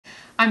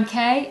I'm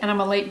Kaye, and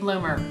I'm a late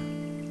bloomer.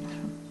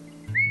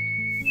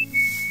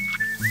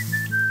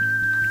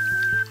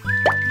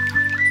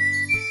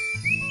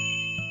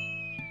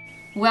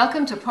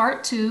 Welcome to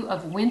part 2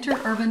 of winter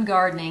urban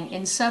gardening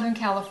in Southern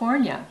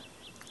California.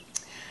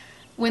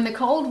 When the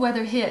cold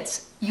weather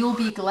hits, you'll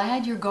be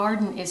glad your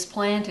garden is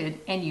planted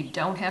and you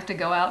don't have to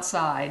go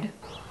outside.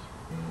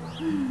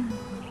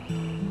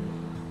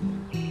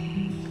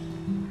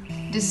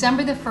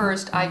 December the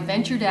 1st, I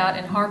ventured out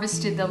and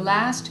harvested the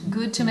last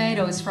good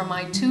tomatoes from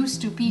my 2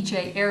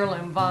 Stupice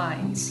heirloom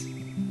vines.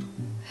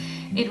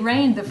 It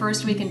rained the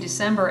first week in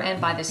December,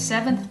 and by the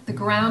 7th, the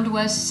ground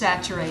was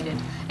saturated,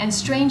 and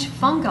strange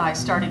fungi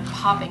started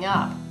popping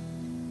up.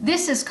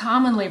 This is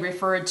commonly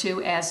referred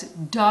to as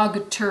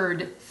dog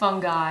turd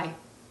fungi.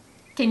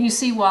 Can you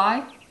see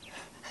why?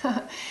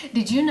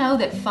 Did you know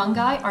that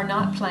fungi are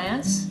not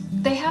plants?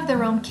 They have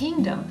their own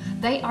kingdom.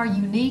 They are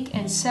unique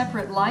and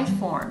separate life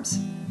forms.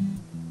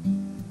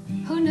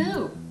 Who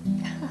knew?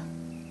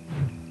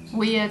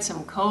 We had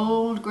some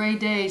cold, gray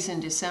days in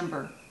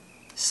December.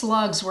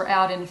 Slugs were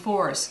out in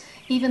force,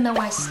 even though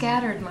I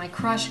scattered my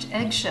crushed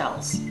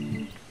eggshells.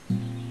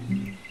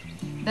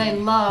 They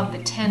love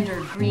the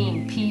tender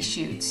green pea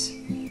shoots.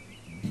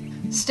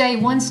 Stay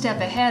one step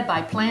ahead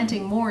by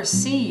planting more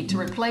seed to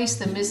replace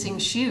the missing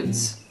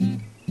shoots.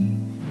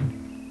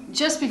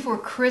 Just before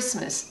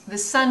Christmas, the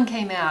sun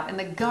came out and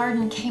the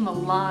garden came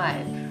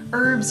alive.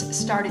 Herbs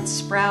started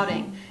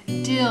sprouting: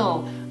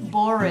 dill,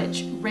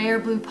 borage, rare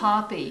blue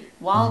poppy,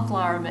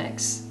 wildflower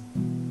mix.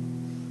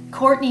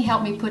 Courtney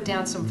helped me put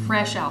down some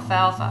fresh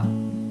alfalfa.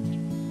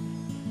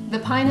 The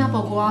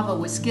pineapple guava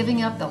was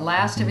giving up the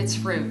last of its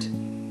fruit.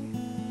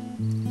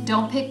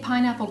 Don't pick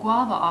pineapple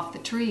guava off the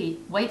tree.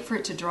 Wait for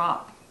it to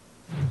drop.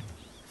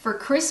 For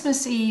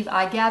Christmas Eve,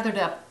 I gathered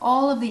up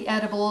all of the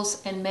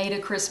edibles and made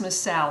a Christmas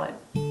salad.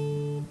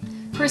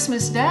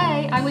 Christmas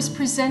Day, I was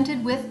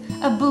presented with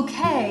a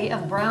bouquet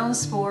of brown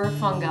spore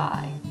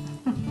fungi.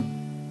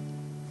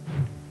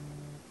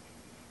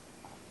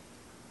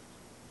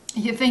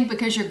 You think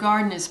because your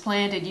garden is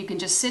planted, you can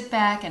just sit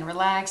back and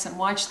relax and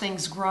watch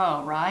things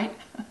grow, right?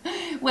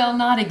 Well,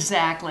 not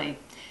exactly.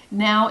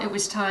 Now it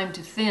was time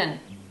to thin.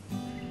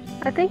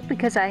 I think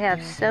because I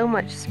have so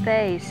much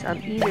space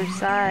on either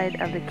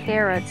side of the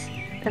carrots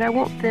that I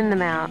won't thin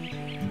them out.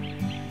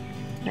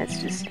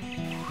 That's just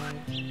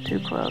too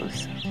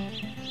close.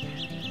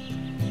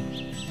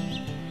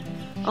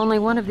 Only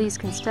one of these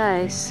can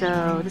stay,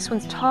 so this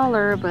one's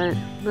taller but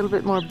a little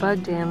bit more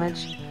bug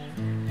damage.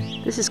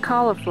 This is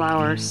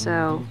cauliflower,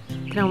 so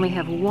you can only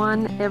have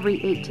one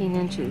every 18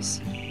 inches.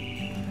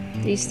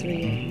 These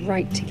three are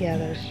right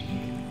together.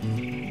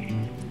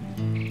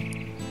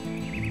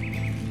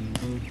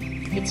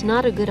 It's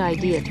not a good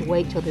idea to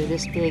wait till they're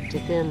this big to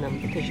thin them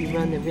because you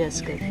run the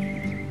risk of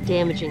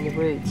damaging the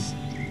roots.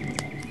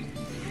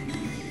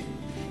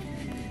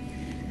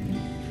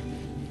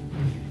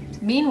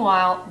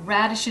 Meanwhile,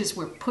 radishes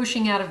were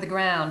pushing out of the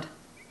ground.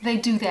 They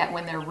do that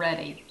when they're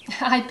ready.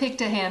 I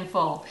picked a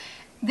handful.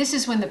 This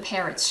is when the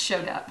parrots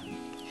showed up.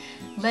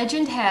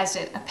 Legend has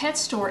it, a pet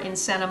store in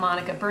Santa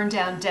Monica burned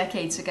down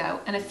decades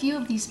ago, and a few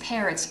of these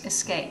parrots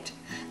escaped.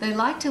 They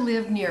like to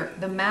live near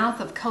the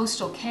mouth of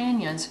coastal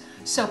canyons,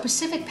 so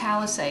Pacific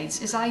Palisades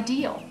is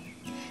ideal.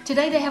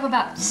 Today they have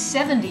about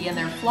 70 in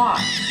their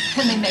flock,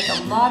 and they make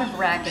a lot of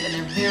racket and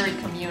they're very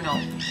communal.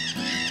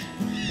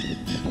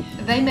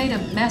 They made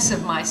a mess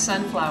of my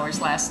sunflowers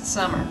last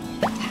summer.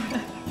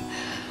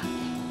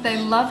 They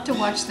love to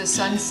watch the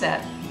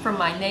sunset from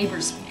my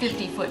neighbor's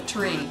 50-foot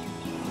tree.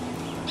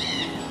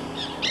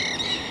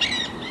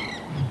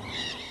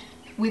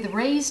 With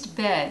raised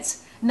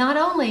beds, not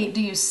only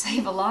do you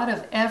save a lot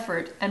of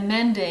effort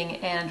amending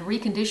and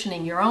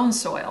reconditioning your own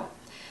soil,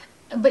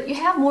 but you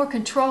have more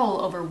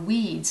control over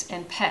weeds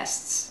and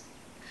pests.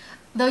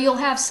 Though you'll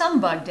have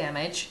some bug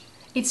damage,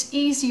 it's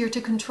easier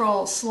to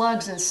control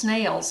slugs and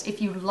snails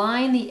if you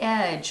line the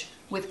edge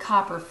with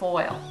copper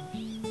foil.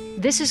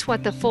 This is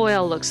what the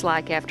foil looks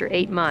like after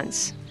 8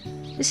 months.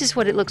 This is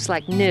what it looks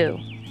like new.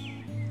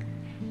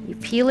 You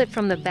peel it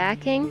from the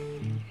backing.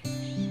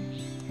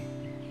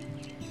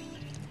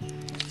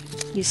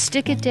 You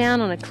stick it down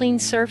on a clean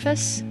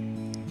surface.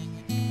 And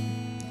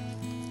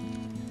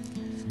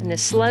the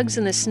slugs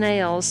and the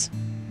snails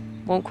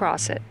won't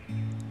cross it.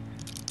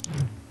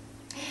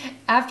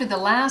 After the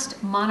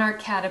last monarch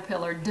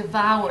caterpillar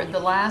devoured the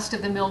last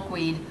of the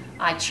milkweed,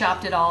 I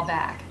chopped it all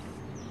back.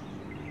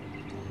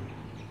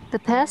 The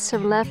pests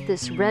have left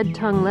this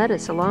red-tongue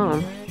lettuce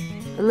alone.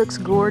 It looks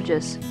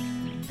gorgeous,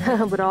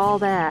 but all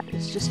that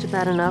is just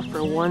about enough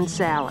for one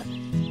salad.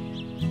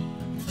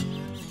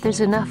 There's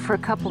enough for a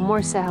couple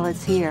more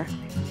salads here.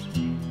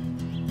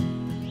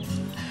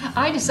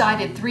 I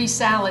decided 3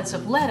 salads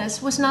of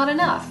lettuce was not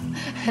enough,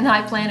 and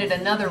I planted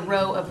another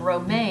row of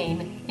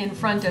romaine in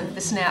front of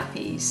the snap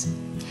peas.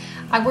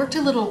 I worked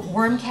a little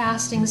worm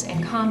castings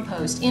and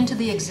compost into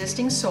the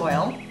existing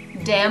soil,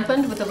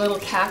 dampened with a little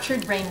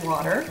captured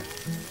rainwater,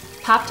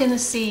 popped in the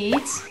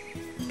seeds,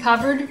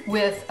 covered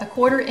with a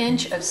 1/4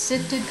 inch of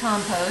sifted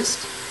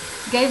compost,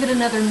 gave it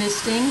another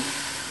misting,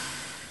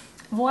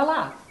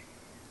 Voila!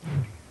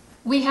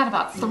 We had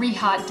about 3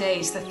 hot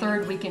days the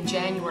third week in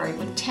January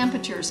with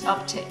temperatures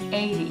up to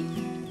 80.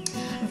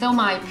 Though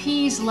my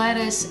peas,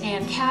 lettuce,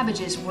 and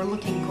cabbages were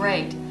looking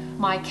great,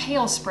 my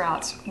kale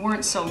sprouts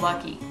weren't so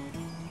lucky.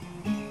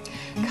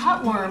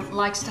 Cutworm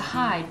likes to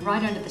hide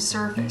right under the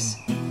surface.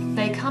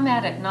 They come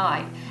out at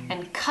night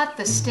and cut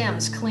the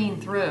stems clean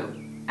through.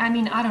 I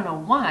mean, I don't know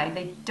why.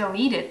 They don't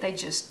eat it, they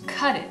just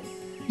cut it.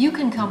 You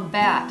can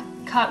combat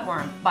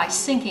cutworm by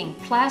sinking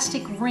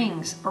plastic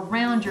rings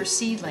around your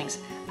seedlings,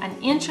 an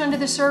inch under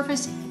the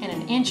surface and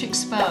an inch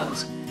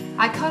exposed.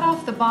 I cut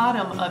off the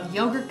bottom of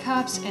yogurt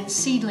cups and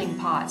seedling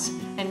pots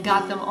and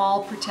got them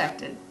all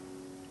protected.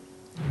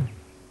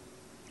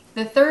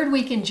 The third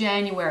week in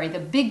January, the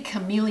big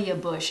camellia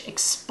bush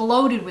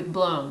exploded with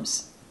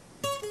blooms.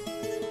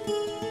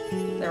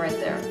 They're right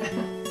there.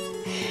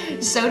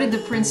 So did the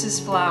princess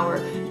flower.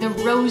 The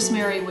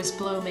rosemary was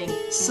blooming.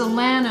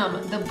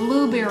 Solanum, the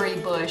blueberry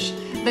bush.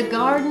 The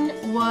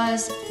garden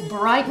was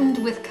brightened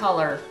with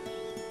color.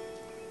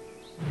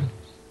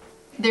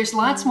 There's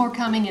lots more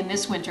coming in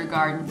this winter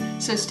garden,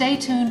 so stay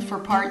tuned for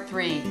part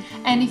 3.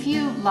 And if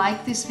you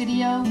like this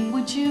video,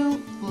 would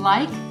you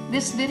like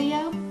this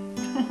video?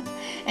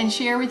 And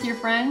share with your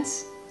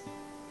friends?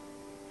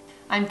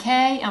 I'm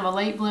Kaye, I'm a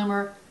late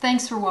bloomer.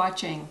 Thanks for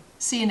watching.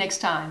 See you next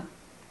time.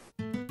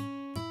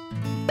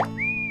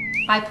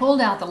 I pulled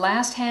out the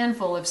last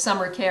handful of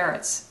summer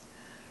carrots.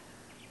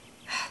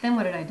 Then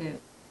what did I do?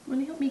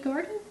 Want to help me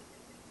garden?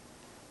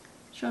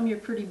 Show them your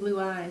pretty blue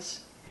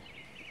eyes.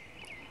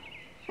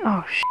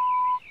 Oh,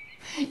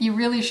 You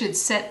really should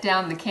set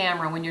down the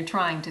camera when you're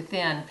trying to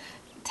thin.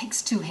 It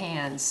takes 2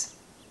 hands.